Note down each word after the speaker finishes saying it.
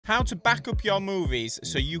How to back up your movies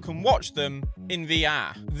so you can watch them in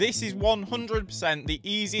VR. This is 100% the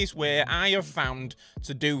easiest way I have found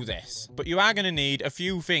to do this. But you are going to need a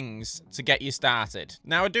few things to get you started.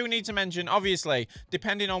 Now, I do need to mention, obviously,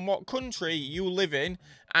 depending on what country you live in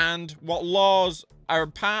and what laws are a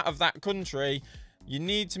part of that country, you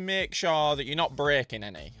need to make sure that you're not breaking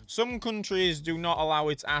any. Some countries do not allow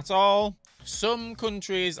it at all. Some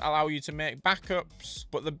countries allow you to make backups,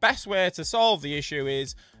 but the best way to solve the issue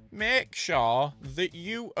is make sure that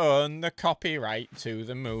you own the copyright to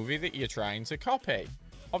the movie that you're trying to copy,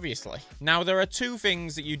 obviously. Now, there are two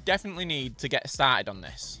things that you definitely need to get started on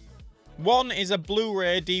this. One is a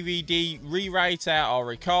Blu-ray DVD rewriter or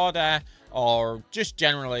recorder, or just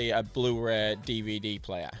generally a Blu-ray DVD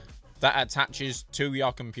player that attaches to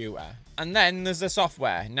your computer. And then there's the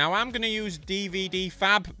software. Now, I'm going to use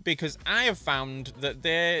DVDFab because I have found that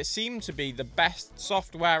they seem to be the best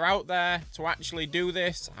software out there to actually do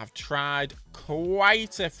this. I've tried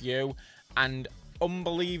quite a few, and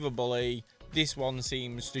unbelievably, this one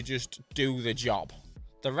seems to just do the job.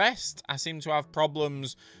 The rest, I seem to have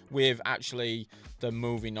problems with actually the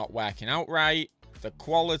movie not working out right, the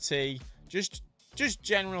quality, just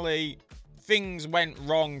generally things went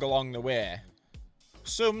wrong along the way.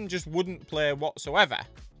 Some just wouldn't play whatsoever.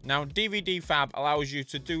 Now, DVDFab allows you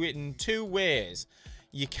to do it in two ways.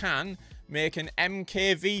 You can make an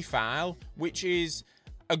MKV file, which is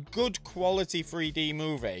a good quality 3D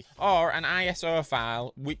movie, or an ISO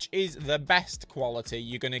file, which is the best quality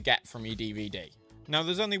you're going to get from your DVD. Now,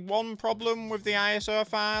 there's only one problem with the ISO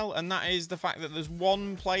file, and that is the fact that there's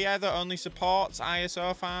one player that only supports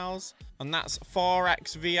ISO files, and that's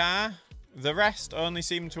 4XVR. The rest only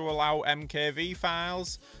seem to allow MKV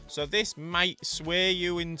files, so this might sway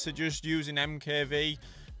you into just using MKV,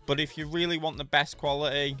 but if you really want the best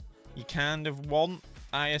quality, you kind of want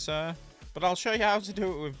ISO. But I'll show you how to do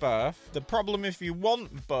it with both. The problem if you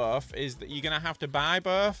want both is that you're going to have to buy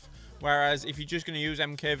both, whereas if you're just going to use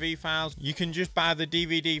MKV files, you can just buy the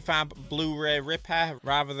DVDFab Blu-ray Ripper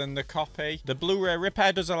rather than the copy. The Blu-ray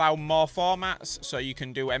Ripper does allow more formats, so you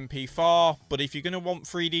can do MP4, but if you're going to want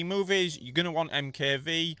 3D movies, you're going to want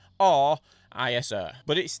MKV or ISO.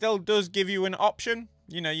 But it still does give you an option.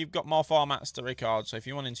 You know, you've got more formats to record, so if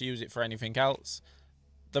you're wanting to use it for anything else,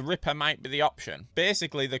 the Ripper might be the option.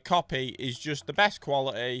 Basically, the copy is just the best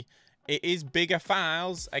quality. It is bigger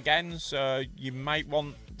files, again, so you might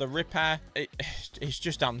want the Ripper. It's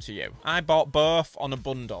just down to you. I bought both on a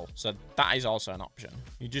bundle, so that is also an option.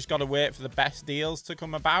 You just got to wait for the best deals to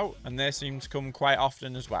come about, and they seem to come quite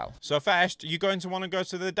often as well. So first, you're going to want to go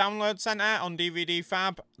to the download center on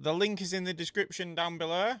DVDFab. The link is in the description down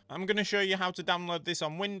below. I'm going to show you how to download this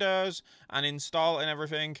on Windows and install it and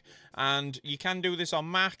everything, and you can do this on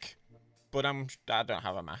Mac, but I don't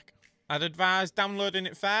have a Mac. I'd advise downloading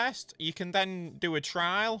it first. You can then do a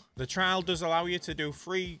trial. The trial does allow you to do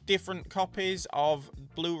 3 different copies of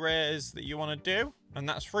Blu-rays that you want to do. And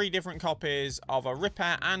that's 3 different copies of a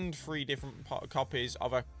Ripper and 3 different copies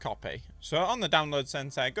of a copy. So on the download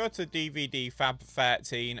center, go to DVDFab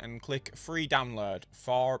 13 and click free download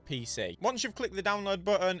for PC. Once you've clicked the download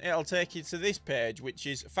button, it'll take you to this page, which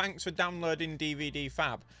is thanks for downloading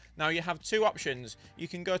DVDFab. Now you have 2 options. You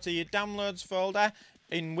can go to your downloads folder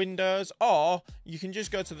in Windows, or you can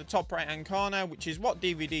just go to the top right hand corner, which is what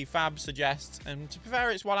DVDFab suggests, and to be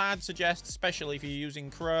fair, it's what I'd suggest, especially if you're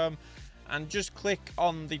using Chrome, and just click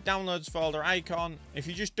on the downloads folder icon. If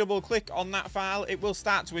you just double click on that file, it will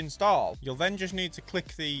start to install. You'll then just need to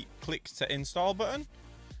click the click to install button,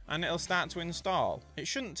 and it'll start to install. It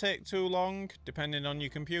shouldn't take too long depending on your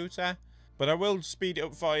computer, but I will speed it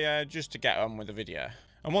up for you just to get on with the video.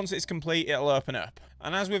 And once it's complete, it'll open up.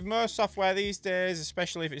 And as with most software these days,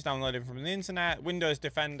 especially if it's downloaded from the internet, Windows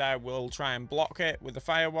Defender will try and block it with a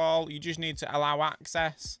firewall. You just need to allow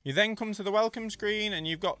access. You then come to the welcome screen, and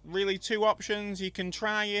you've got really 2 options. You can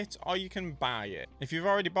try it or you can buy it. If you've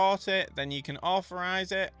already bought it, then you can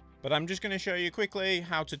authorize it. But I'm just going to show you quickly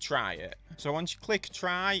how to try it. So once you click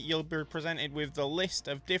try, you'll be presented with the list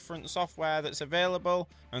of different software that's available.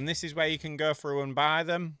 And this is where you can go through and buy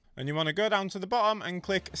them. And you want to go down to the bottom and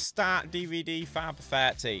click Start DVDFab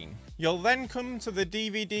 13. You'll then come to the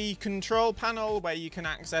DVD control panel, where you can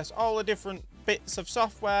access all the different bits of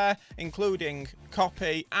software, including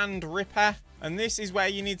copy and Ripper. And this is where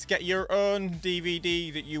you need to get your own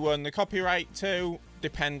DVD that you own the copyright to,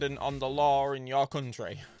 dependent on the law in your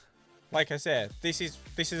country. Like I said, this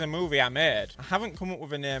is a movie I made. I haven't come up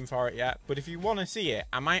with a name for it yet, but if you want to see it,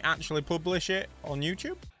 I might actually publish it on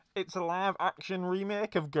YouTube. It's a live action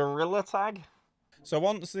remake of Gorilla Tag. So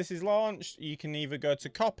once this is launched, you can either go to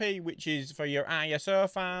copy, which is for your ISO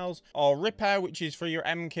files, or ripper, which is for your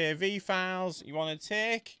MKV files. You want to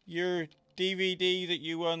take your DVD that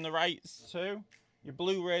you own the rights to, your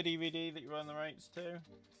Blu-ray DVD that you own the rights to,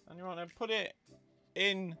 and you want to put it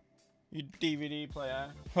in your DVD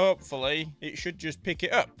player. Hopefully, it should just pick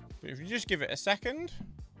it up. But if you just give it a second.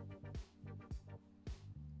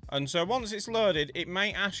 And so once it's loaded, it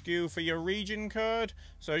might ask you for your region code.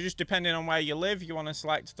 So just depending on where you live, you want to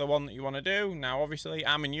select the one that you want to do. Now, obviously,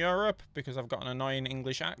 I'm in Europe because I've got an annoying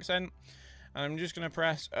English accent. And I'm just going to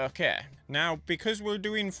press OK. Now, because we're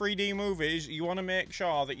doing 3D movies, you want to make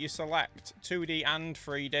sure that you select 2D and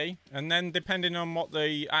 3D. And then depending on what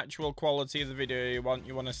the actual quality of the video you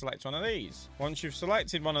want to select one of these. Once you've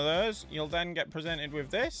selected one of those, you'll then get presented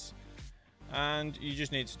with this. And you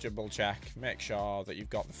just need to double check, make sure that you've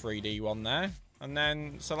got the 3D one there, and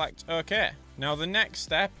then select OK. Now the next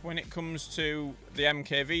step when it comes to the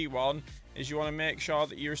MKV one is you want to make sure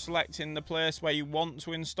that you're selecting the place where you want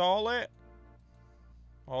to install it,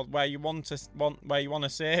 or where you want to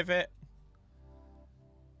save it.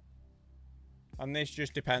 And this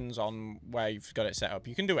just depends on where you've got it set up.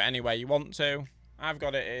 You can do it anywhere you want to. I've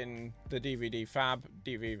got it in the DVDFab,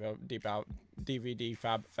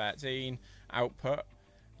 DVDFab 13 output.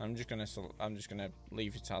 I'm just gonna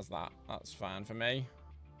leave it as that. That's fine for me.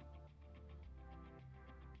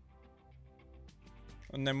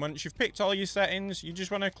 And then once you've picked all your settings, you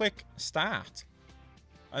just want to click Start.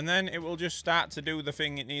 And then it will just start to do the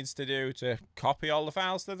thing it needs to do to copy all the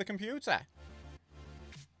files to the computer.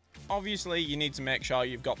 Obviously, you need to make sure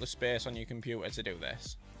you've got the space on your computer to do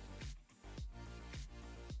this.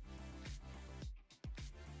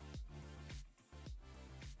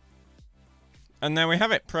 And there we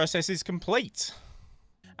have it, process is complete.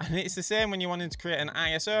 And it's the same when you wanted to create an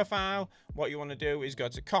ISO file. What you want to do is go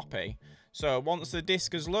to copy. So once the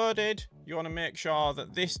disk is loaded, you want to make sure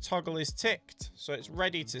that this toggle is ticked, so it's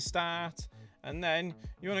ready to start. And then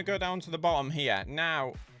you want to go down to the bottom here.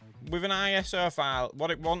 Now, with an ISO file, what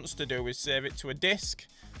it wants to do is save it to a disk,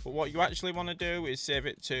 but what you actually want to do is save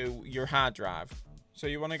it to your hard drive. So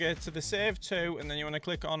you want to go to the Save To, and then you want to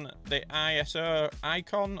click on the ISO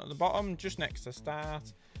icon at the bottom, just next to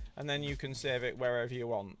Start, and then you can save it wherever you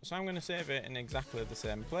want. So I'm going to save it in exactly the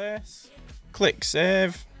same place. Click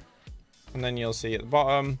Save, and then you'll see at the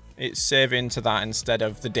bottom, it's saving to that instead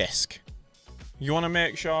of the disk. You want to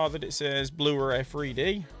make sure that it says Blu-ray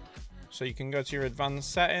 3D, so you can go to your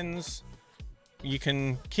advanced settings. You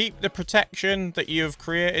can keep the protection that you've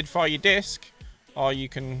created for your disk, or you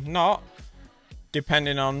can not,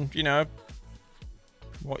 depending on, you know,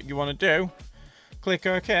 what you want to do. Click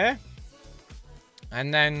OK,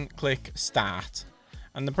 and then click Start.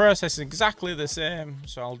 And the process is exactly the same,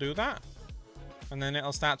 so I'll do that. And then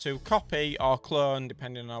it'll start to copy or clone,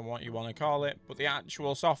 depending on what you want to call it. But the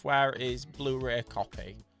actual software is Blu-ray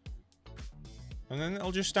Copy. And then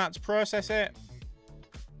it'll just start to process it.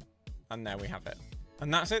 And there we have it.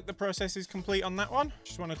 And that's it, the process is complete on that one.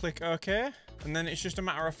 Just want to click OK. And then it's just a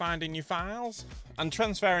matter of finding your files and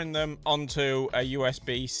transferring them onto a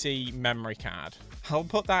USB-C memory card. I'll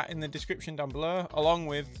put that in the description down below, along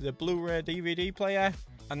with the Blu-ray DVD player,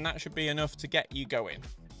 and that should be enough to get you going.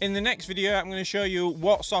 In the next video, I'm going to show you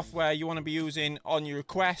what software you want to be using on your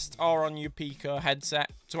Quest or on your Pico headset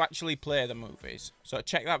to actually play the movies. So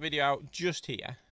check that video out just here.